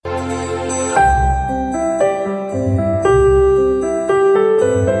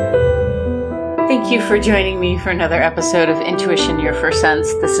Thank you for joining me for another episode of Intuition, Your First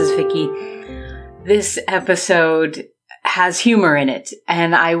Sense. This is Vicki. This episode has humor in it,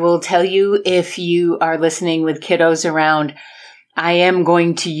 and I will tell you, if you are listening with kiddos around, I am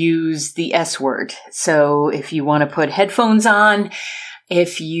going to use the S word. So if you want to put headphones on,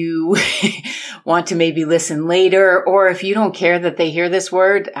 if you want to maybe listen later, or if you don't care that they hear this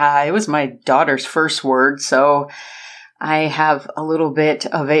word, it was my daughter's first word, so I have a little bit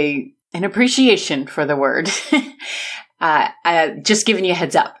of an appreciation for the word. Just giving you a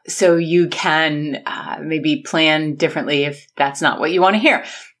heads up so you can maybe plan differently if that's not what you want to hear.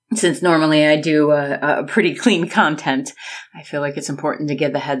 Since normally I do a pretty clean content, I feel like it's important to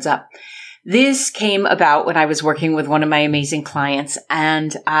give the heads up. This came about when I was working with one of my amazing clients,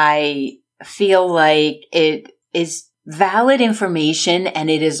 and I feel like it is valid information, and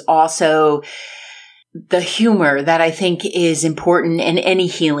it is also the humor that I think is important in any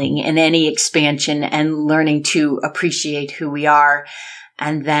healing, in any expansion, and learning to appreciate who we are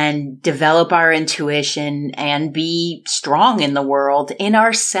and then develop our intuition and be strong in the world, in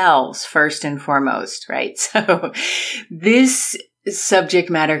ourselves first and foremost, right? So this subject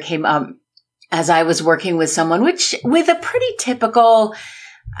matter came up as I was working with someone with a pretty typical,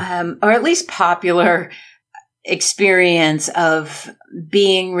 or at least popular experience of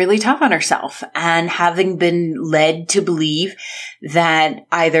being really tough on herself and having been led to believe that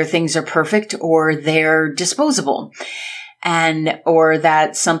either things are perfect or they're disposable, or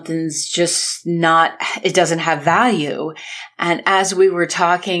that something's just not, it doesn't have value. And as we were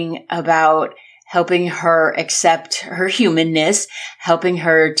talking about helping her accept her humanness, helping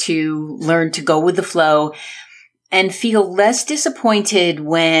her to learn to go with the flow and feel less disappointed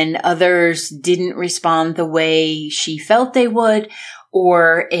when others didn't respond the way she felt they would,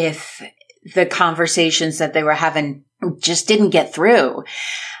 or if the conversations that they were having just didn't get through.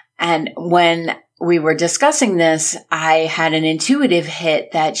 And when we were discussing this, I had an intuitive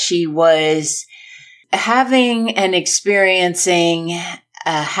hit that she was having and experiencing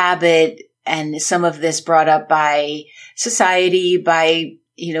a habit, and some of this brought up by society, by,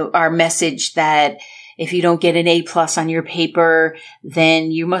 our message that if you don't get an A+ on your paper, then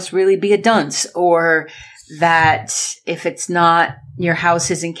you must really be a dunce, or that if it's not, your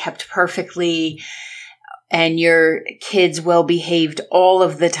house isn't kept perfectly and your kids well behaved all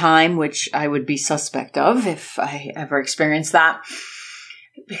of the time, which I would be suspect of if I ever experienced that,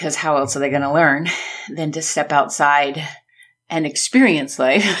 because how else are they going to learn than to step outside and experience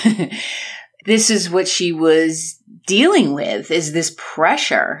life? This is what she was dealing with, is this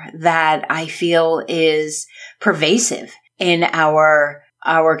pressure that I feel is pervasive in our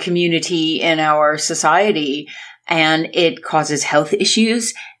community, in our society, and it causes health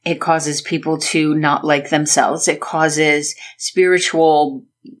issues. It causes people to not like themselves. It causes spiritual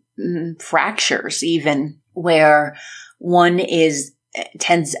fractures, even, where one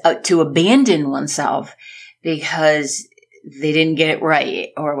tends to abandon oneself because they didn't get it right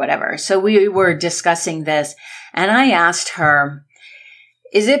or whatever. So we were discussing this, and I asked her,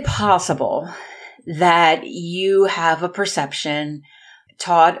 is it possible that you have a perception,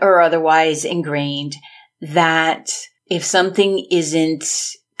 taught or otherwise ingrained, that if something isn't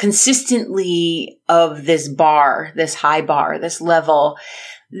consistently of this bar, this high bar, this level,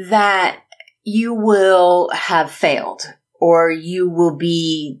 that you will have failed, or you will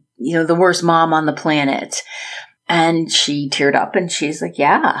be, the worst mom on the planet? And she teared up and she's like,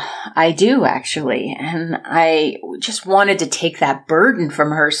 yeah, I do actually. And I just wanted to take that burden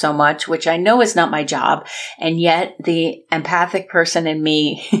from her so much, which I know is not my job. And yet the empathic person in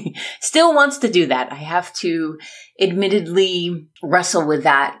me still wants to do that. I have to admittedly wrestle with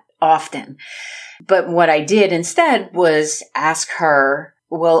that often. But what I did instead was ask her,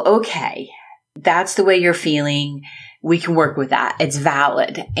 well, okay, that's the way you're feeling. We can work with that. It's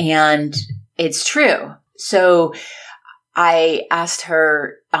valid and it's true. So I asked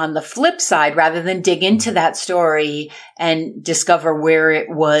her on the flip side, rather than dig into that story and discover where it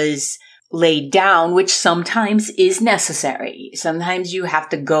was laid down, which sometimes is necessary. Sometimes you have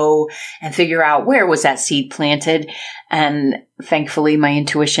to go and figure out, where was that seed planted? And thankfully, my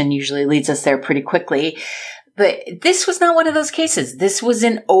intuition usually leads us there pretty quickly. But this was not one of those cases. This was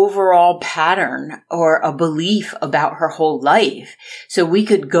an overall pattern or a belief about her whole life. So we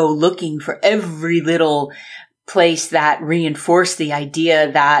could go looking for every little place that reinforced the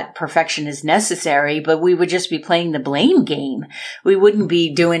idea that perfection is necessary, but we would just be playing the blame game. We wouldn't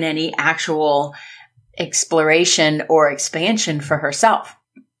be doing any actual exploration or expansion for herself.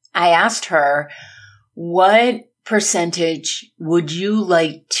 I asked her, what percentage would you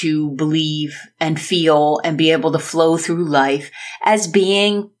like to believe and feel and be able to flow through life as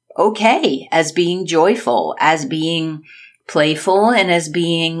being okay, as being joyful, as being playful, and as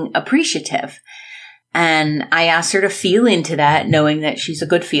being appreciative. And I asked her to feel into that, knowing that she's a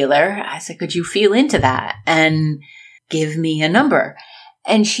good feeler. I said, could you feel into that and give me a number?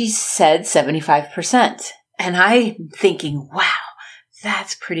 And she said 75%. And I'm thinking, wow,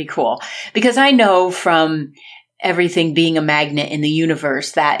 that's pretty cool. Because I know from everything being a magnet in the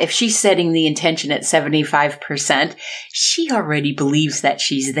universe that if she's setting the intention at 75%, she already believes that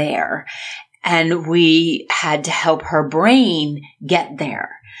she's there. And we had to help her brain get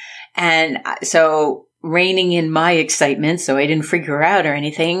there. And so reining in my excitement, so I didn't freak her out or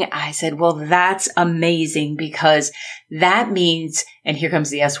anything, I said, well, that's amazing, because that means, and here comes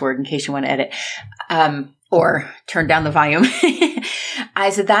the S word in case you want to edit, or turn down the volume. I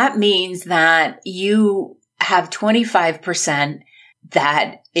said, that means that you have 25%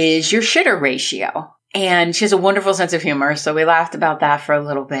 that is your shitter ratio. And she has a wonderful sense of humor, so we laughed about that for a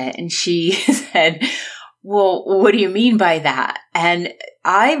little bit. And she said, well, what do you mean by that? And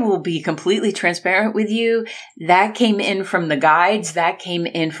I will be completely transparent with you. That came in from the guides. That came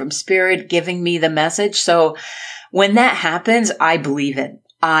in from Spirit giving me the message. So when that happens, I believe it.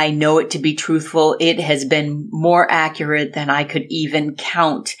 I know it to be truthful. It has been more accurate than I could even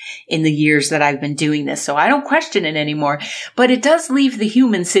count in the years that I've been doing this. So I don't question it anymore, but it does leave the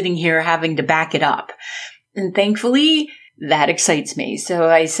human sitting here having to back it up. And thankfully, that excites me. So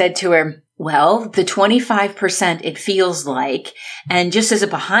I said to her, well, the 25% it feels like, and just as a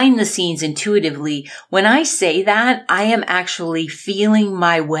behind the scenes intuitively, when I say that, I am actually feeling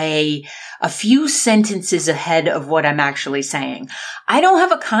my way a few sentences ahead of what I'm actually saying. I don't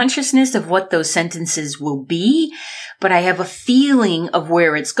have a consciousness of what those sentences will be, but I have a feeling of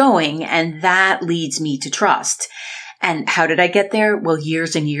where it's going, and that leads me to trust. And how did I get there? Well,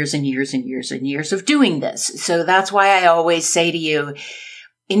 years and years and years and years and years of doing this. So that's why I always say to you,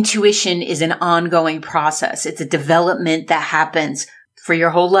 intuition is an ongoing process. It's a development that happens for your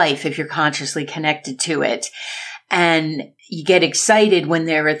whole life if you're consciously connected to it. And you get excited when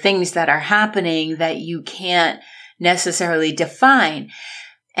there are things that are happening that you can't necessarily define.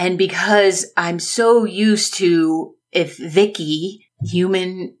 And because I'm so used to, if Vicky,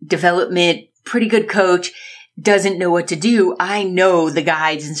 human development, pretty good coach, doesn't know what to do, I know the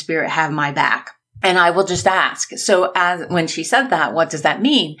guides and Spirit have my back. And I will just ask. So when she said that, what does that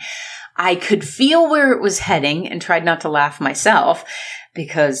mean? I could feel where it was heading and tried not to laugh myself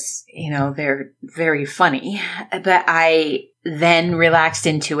because, they're very funny. But I then relaxed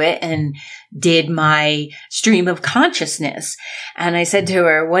into it and did my stream of consciousness. And I said to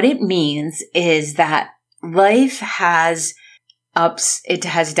her, what it means is that life has ups, it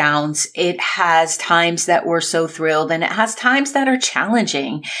has downs, it has times that we're so thrilled, and it has times that are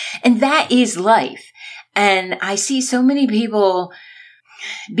challenging. And that is life. And I see so many people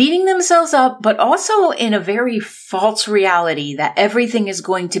beating themselves up, but also in a very false reality that everything is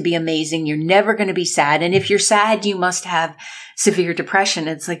going to be amazing. You're never going to be sad. And if you're sad, you must have severe depression.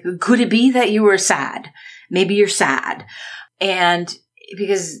 It's like, could it be that you were sad? Maybe you're sad. And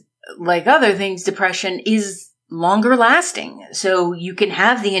because like other things, depression is longer lasting. So you can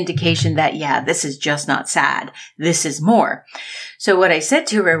have the indication that, yeah, this is just not sad. This is more. So what I said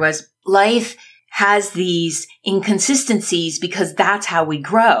to her was, life has these inconsistencies because that's how we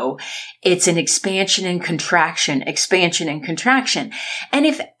grow. It's an expansion and contraction, expansion and contraction. And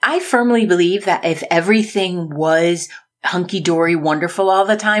if I firmly believe that if everything was hunky-dory wonderful all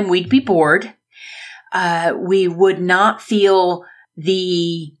the time, we'd be bored. We would not feel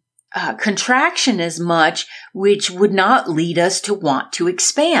the contraction as much, which would not lead us to want to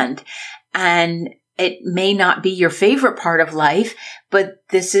expand. And it may not be your favorite part of life, but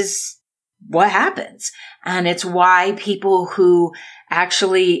this is what happens. And it's why people who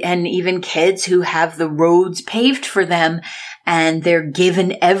actually, and even kids who have the roads paved for them and they're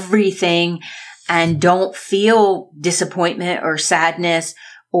given everything and don't feel disappointment or sadness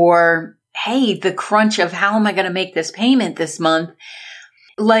or, hey, the crunch of how am I going to make this payment this month?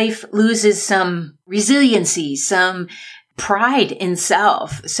 Life loses some resiliency, some pride in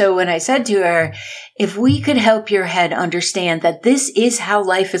self. So when I said to her, if we could help your head understand that this is how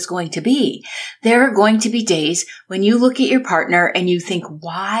life is going to be, there are going to be days when you look at your partner and you think,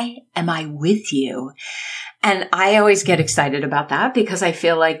 why am I with you? And I always get excited about that because I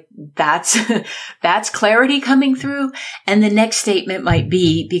feel like that's clarity coming through. And the next statement might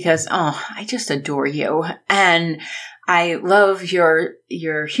be because, I just adore you. And I love your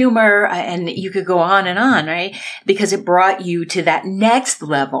humor, and you could go on and on, right? Because it brought you to that next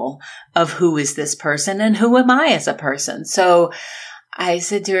level of who is this person and who am I as a person. So I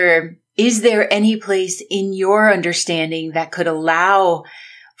said to her, is there any place in your understanding that could allow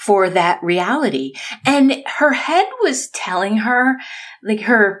for that reality. And her head was telling her, like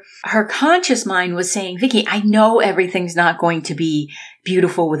her conscious mind was saying, Vicki, I know everything's not going to be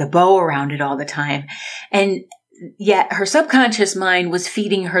beautiful with a bow around it all the time. And yet her subconscious mind was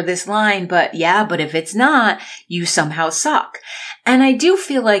feeding her this line, but if it's not, you somehow suck. And I do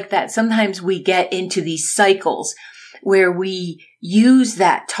feel like that sometimes we get into these cycles where we use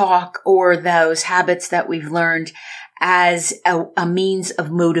that talk or those habits that we've learned as a means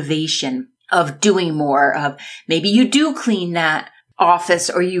of motivation, of doing more, of maybe you do clean that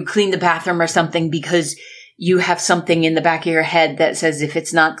office or you clean the bathroom or something because you have something in the back of your head that says if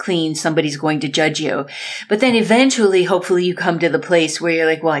it's not clean, somebody's going to judge you. But then eventually, hopefully you come to the place where you're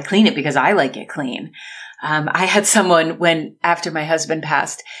like, well, I clean it because I like it clean. I had someone after my husband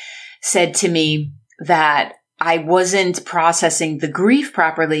passed, said to me that I wasn't processing the grief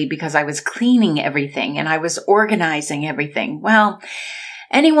properly because I was cleaning everything and I was organizing everything. Well,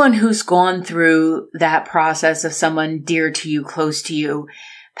 anyone who's gone through that process of someone dear to you, close to you,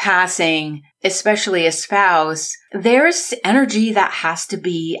 passing, especially a spouse, there's energy that has to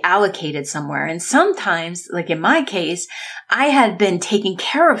be allocated somewhere. And sometimes, like in my case, I had been taking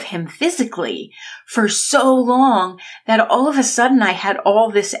care of him physically for so long that all of a sudden I had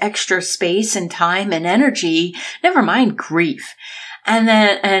all this extra space and time and energy, never mind grief. And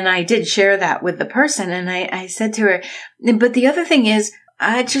I did share that with the person. And I said to her, but the other thing is,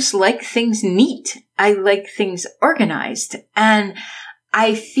 I just like things neat. I like things organized. And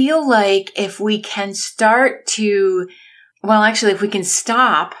I feel like if we can if we can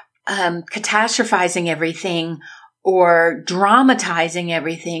stop catastrophizing everything or dramatizing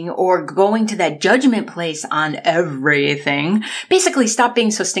everything or going to that judgment place on everything, basically stop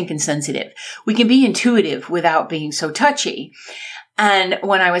being so stinking sensitive. We can be intuitive without being so touchy. And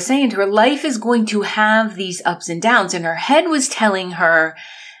when I was saying to her, life is going to have these ups and downs, and her head was telling her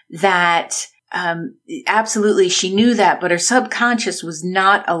that absolutely, she knew that, but her subconscious was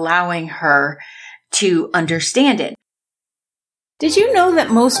not allowing her to understand it. Did you know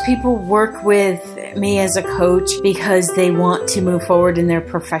that most people work with me as a coach because they want to move forward in their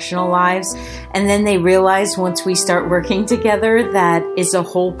professional lives? And then they realize once we start working together that it's a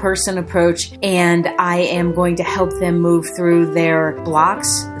whole person approach and I am going to help them move through their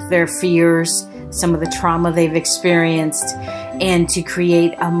blocks, their fears, some of the trauma they've experienced, and to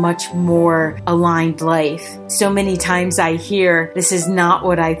create a much more aligned life. So many times I hear, this is not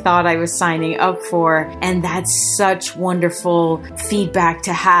what I thought I was signing up for. And that's such wonderful feedback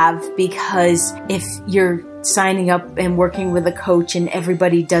to have, because if you're signing up and working with a coach and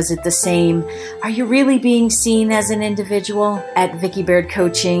everybody does it the same, are you really being seen as an individual? At Vicki Baird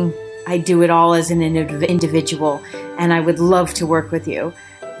Coaching, I do it all as an individual, and I would love to work with you.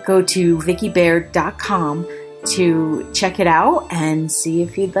 Go to VickiBaird.com to check it out and see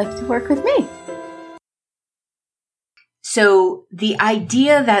if you'd like to work with me. So the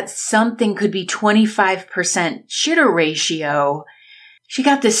idea that something could be 25% shitter ratio, she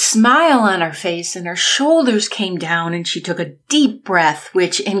got this smile on her face and her shoulders came down and she took a deep breath,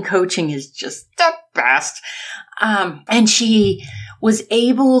 which in coaching is just the best. And she was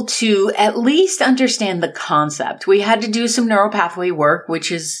able to at least understand the concept. We had to do some neural pathway work,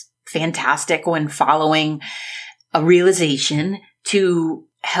 which is fantastic when following a realization to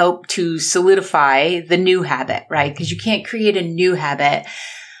help to solidify the new habit, right? Because you can't create a new habit,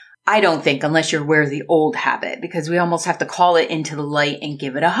 I don't think, unless you're aware of the old habit, because we almost have to call it into the light and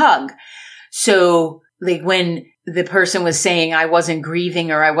give it a hug. So like when the person was saying I wasn't grieving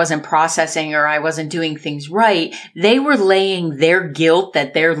or I wasn't processing or I wasn't doing things right, they were laying their guilt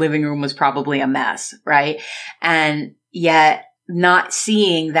that their living room was probably a mess, right? And yet not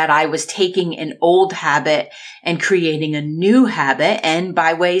seeing that I was taking an old habit and creating a new habit. And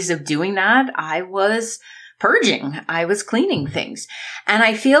by ways of doing that, I was purging. I was cleaning things. And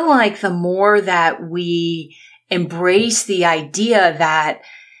I feel like the more that we embrace the idea that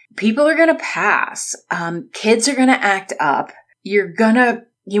people are going to pass, kids are going to act up,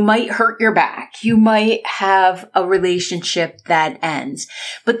 you might hurt your back, you might have a relationship that ends,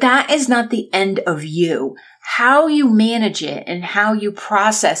 but that is not the end of you. How you manage it and how you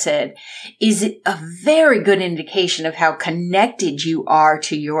process it is a very good indication of how connected you are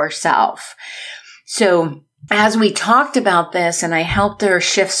to yourself. So as we talked about this and I helped her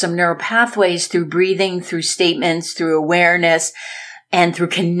shift some neural pathways through breathing, through statements, through awareness, and through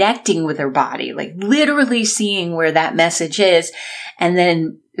connecting with her body, like literally seeing where that message is and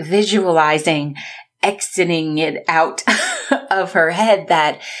then visualizing, exiting it out of her head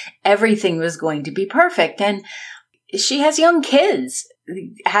that everything was going to be perfect. And she has young kids.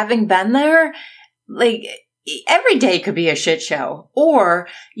 Having been there, like every day could be a shit show, or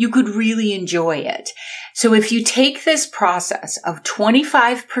you could really enjoy it. So if you take this process of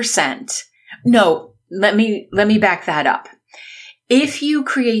 25%, no, let me back that up. If you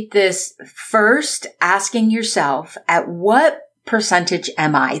create this first asking yourself, at what percentage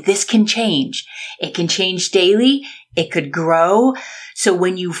am I? This can change. It can change daily. It could grow. So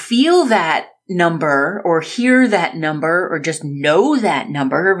when you feel that number or hear that number or just know that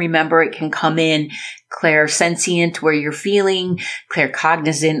number, remember it can come in clairsentient where you're feeling,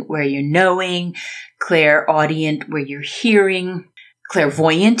 claircognizant where you're knowing, clairaudient where you're hearing,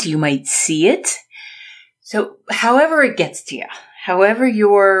 clairvoyant, you might see it. So however it gets to you, however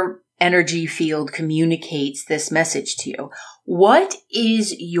your energy field communicates this message to you, what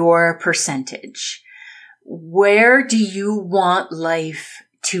is your percentage? Where do you want life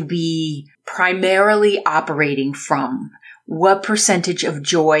to be primarily operating from? What percentage of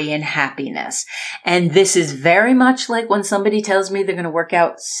joy and happiness? And this is very much like when somebody tells me they're going to work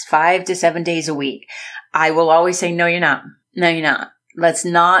out 5 to 7 days a week. I will always say, no, you're not. No, you're not. Let's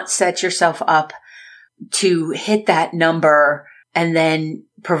not set yourself up to hit that number and then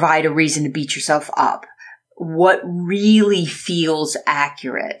provide a reason to beat yourself up. What really feels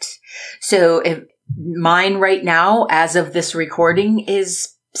accurate? So if mine right now, as of this recording,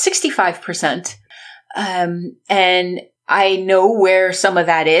 is 65%. And I know where some of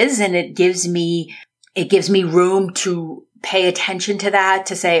that is, and it gives me room to pay attention to that,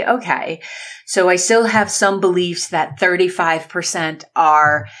 to say, okay, so I still have some beliefs that 35%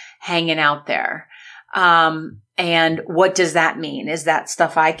 are hanging out there. And what does that mean? Is that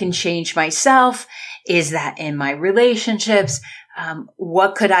stuff I can change myself? Is that in my relationships?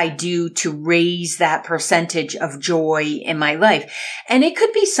 What could I do to raise that percentage of joy in my life? And it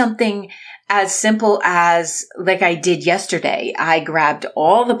could be something as simple as, like I did yesterday, I grabbed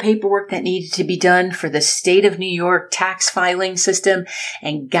all the paperwork that needed to be done for the state of New York tax filing system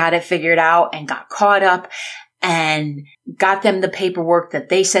and got it figured out and got caught up and got them the paperwork that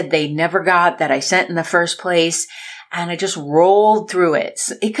they said they never got, that I sent in the first place. And I just rolled through it.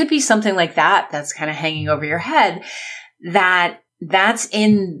 So it could be something like that that's kind of hanging over your head, that's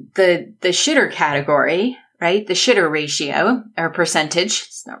in the shitter category, right? The shitter ratio or percentage.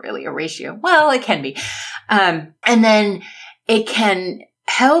 It's not really a ratio. Well, it can be. And then it can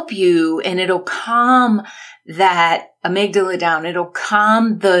help you and it'll calm that amygdala down. It'll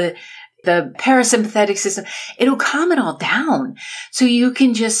calm the parasympathetic system. It'll calm it all down. So you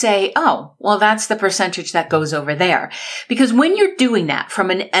can just say, oh, well, that's the percentage that goes over there. Because when you're doing that from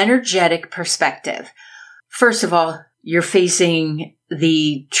an energetic perspective, first of all, you're facing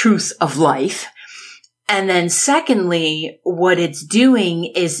the truth of life. And then secondly, what it's doing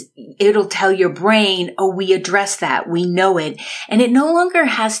is it'll tell your brain, oh, we address that. We know it. And it no longer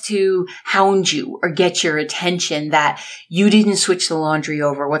has to hound you or get your attention that you didn't switch the laundry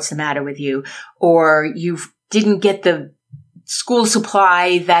over. What's the matter with you? Or you didn't get the school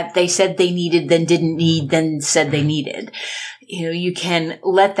supply that they said they needed, then didn't need, then said they needed. You know, you can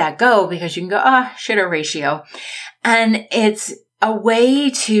let that go because you can go, shitter ratio. And it's a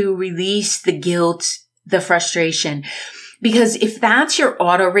way to release the guilt, the frustration. Because if that's your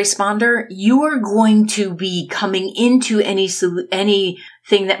autoresponder, you are going to be coming into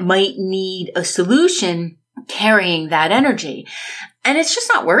anything that might need a solution carrying that energy. And it's just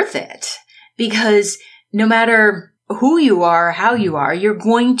not worth it. Because no matter who you are, how you are, you're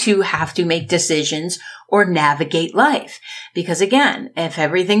going to have to make decisions or navigate life. Because again, if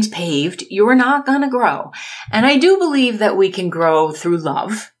everything's paved, you're not going to grow. And I do believe that we can grow through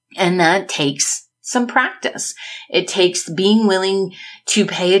love, and that takes some practice. It takes being willing to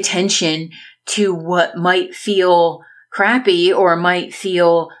pay attention to what might feel crappy or might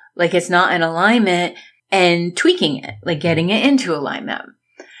feel like it's not in alignment and tweaking it, like getting it into alignment.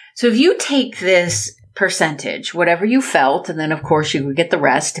 So if you take this percentage, whatever you felt, and then of course you would get the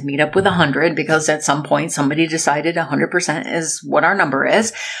rest to meet up with 100 because at some point somebody decided 100% is what our number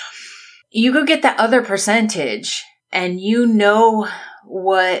is. You go get that other percentage and you know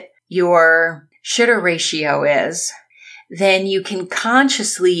what your shitter ratio is, then you can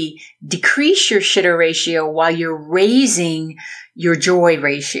consciously decrease your shitter ratio while you're raising your joy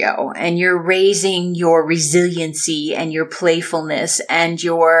ratio and you're raising your resiliency and your playfulness and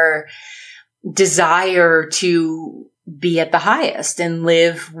your desire to be at the highest and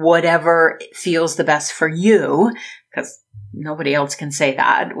live whatever feels the best for you, because nobody else can say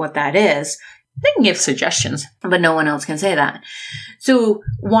that, what that is. They can give suggestions, but no one else can say that. So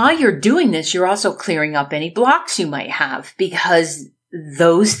while you're doing this, you're also clearing up any blocks you might have, because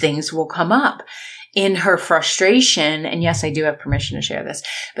those things will come up. In her frustration, and yes, I do have permission to share this,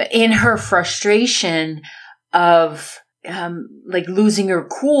 but in her frustration of like losing her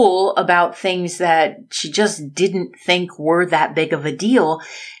cool about things that she just didn't think were that big of a deal.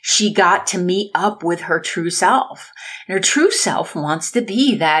 She got to meet up with her true self. And her true self wants to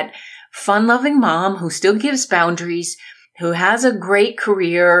be that fun-loving mom who still gives boundaries, who has a great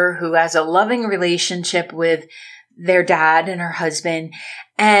career, who has a loving relationship with their dad and her husband.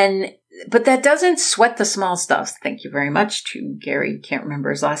 But that doesn't sweat the small stuff. Thank you very much to Gary, can't remember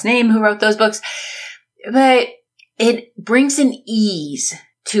his last name, who wrote those books. But it brings an ease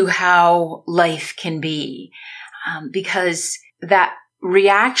to how life can be, because that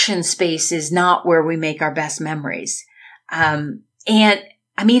reaction space is not where we make our best memories. And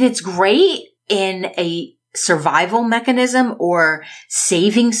I mean, it's great in a survival mechanism or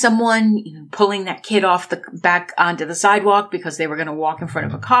saving someone, pulling that kid off the back onto the sidewalk because they were going to walk in front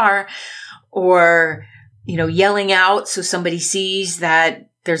of a car, or, yelling out so somebody sees that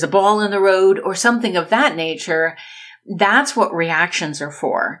there's a ball in the road or something of that nature. That's what reactions are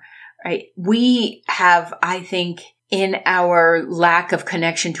for, right? We have, I think, in our lack of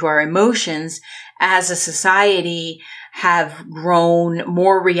connection to our emotions as a society, have grown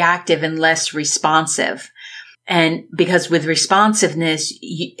more reactive and less responsive. And because with responsiveness,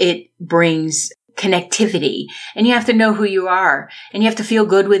 it brings connectivity, and you have to know who you are, and you have to feel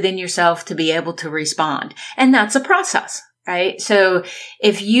good within yourself to be able to respond. And that's a process, right? So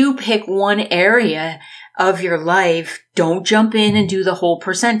if you pick one area of your life, don't jump in and do the whole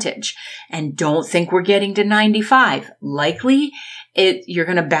percentage, and don't think we're getting to 95. Likely you're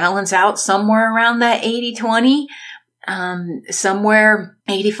going to balance out somewhere around that 80-20, somewhere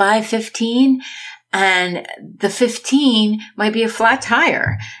 85-15. And the 15 might be a flat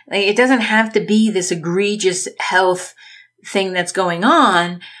tire. Like, it doesn't have to be this egregious health thing that's going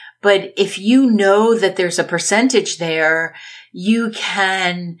on. But if you know that there's a percentage there, you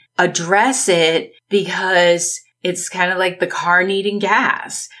can address it, because it's kind of like the car needing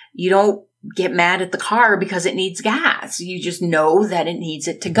gas. You don't get mad at the car because it needs gas. You just know that it needs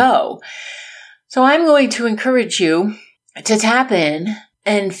it to go. So I'm going to encourage you to tap in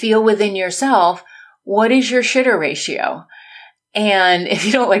and feel within yourself, what is your shitter ratio? And if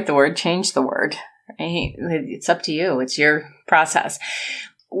you don't like the word, change the word, right? It's up to you. It's your process.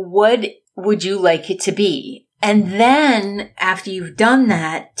 What would you like it to be? And then after you've done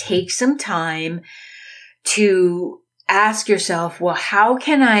that, take some time to ask yourself, well, how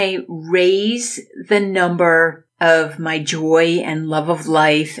can I raise the number of my joy and love of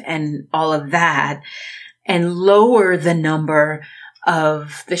life and all of that, and lower the number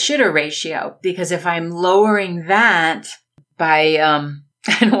of the shitter ratio? Because if I'm lowering that by,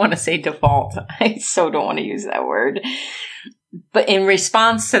 I don't want to say default. I so don't want to use that word. But in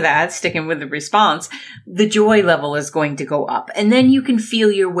response to that, sticking with the response, the joy level is going to go up. And then you can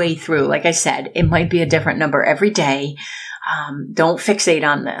feel your way through. Like I said, it might be a different number every day. Don't fixate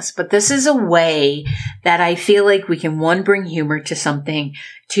on this. But this is a way that I feel like we can, one, bring humor to something,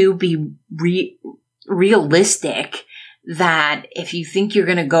 two, be realistic, that if you think you're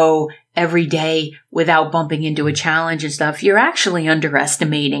going to go every day without bumping into a challenge and stuff, you're actually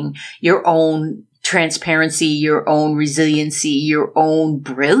underestimating your own transparency, your own resiliency, your own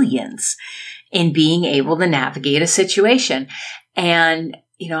brilliance in being able to navigate a situation. And,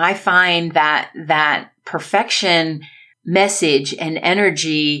 I find that perfection message and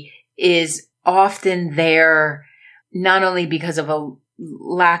energy is often there, not only because of a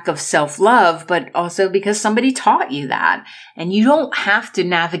lack of self-love, but also because somebody taught you that. And you don't have to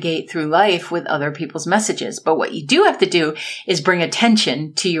navigate through life with other people's messages. But what you do have to do is bring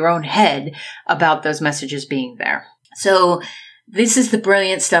attention to your own head about those messages being there. So this is the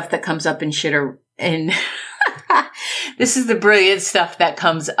brilliant stuff that comes up in this is the brilliant stuff that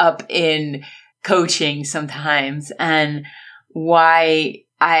comes up in coaching sometimes, and why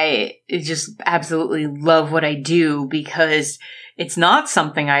I just absolutely love what I do, because it's not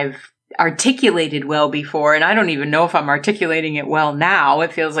something I've articulated well before, and I don't even know if I'm articulating it well now.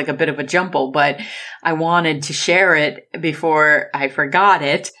 It feels like a bit of a jumble, but I wanted to share it before I forgot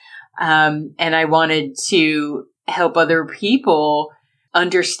it. And I wanted to help other people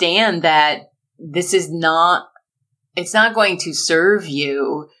understand that it's not going to serve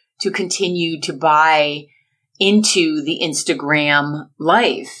you to continue to buy into the Instagram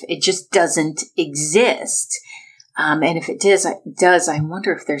life. It just doesn't exist. And if it does, I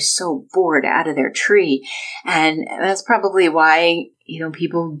wonder if they're so bored out of their tree. And that's probably why,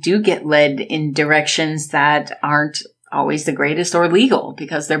 people do get led in directions that aren't always the greatest or legal,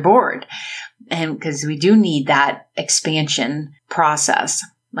 because they're bored. And because we do need that expansion process,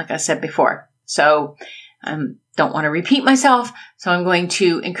 like I said before. So, don't want to repeat myself, so I'm going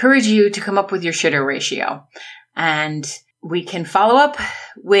to encourage you to come up with your shitter ratio. And we can follow up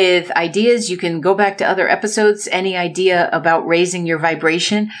with ideas. You can go back to other episodes. Any idea about raising your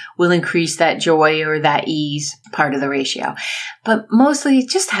vibration will increase that joy or that ease part of the ratio. But mostly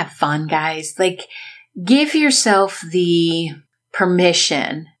just have fun, guys. Like, give yourself the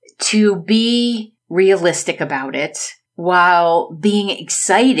permission to be realistic about it while being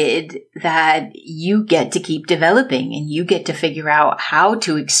excited that you get to keep developing and you get to figure out how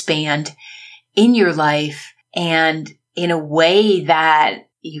to expand in your life and in a way that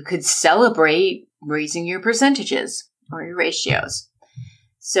you could celebrate raising your percentages or your ratios.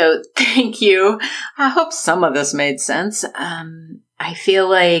 So thank you. I hope some of this made sense. I feel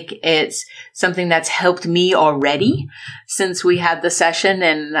like it's something that's helped me already since we had the session,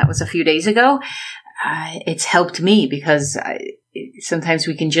 and that was a few days ago. It's helped me because sometimes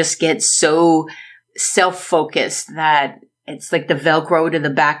we can just get so self-focused that it's like the Velcro to the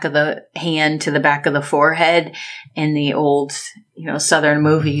back of the hand to the back of the forehead in the old, Southern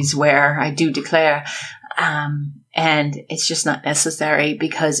movies where I do declare. And it's just not necessary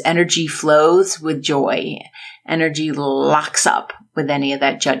because energy flows with joy. Energy locks up with any of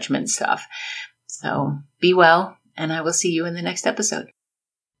that judgment stuff. So be well, and I will see you in the next episode.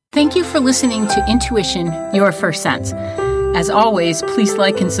 Thank you for listening to Intuition, Your First Sense. As always, please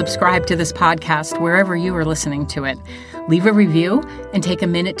like and subscribe to this podcast wherever you are listening to it. Leave a review and take a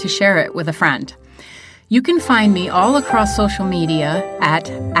minute to share it with a friend. You can find me all across social media at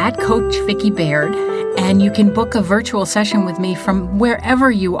Coach Vicki Baird, and you can book a virtual session with me from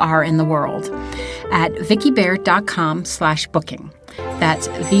wherever you are in the world at vickibaird.com/booking. That's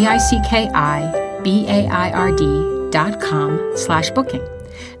VICKIBAIRD.com/booking.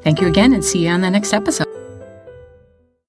 Thank you again, and see you on the next episode.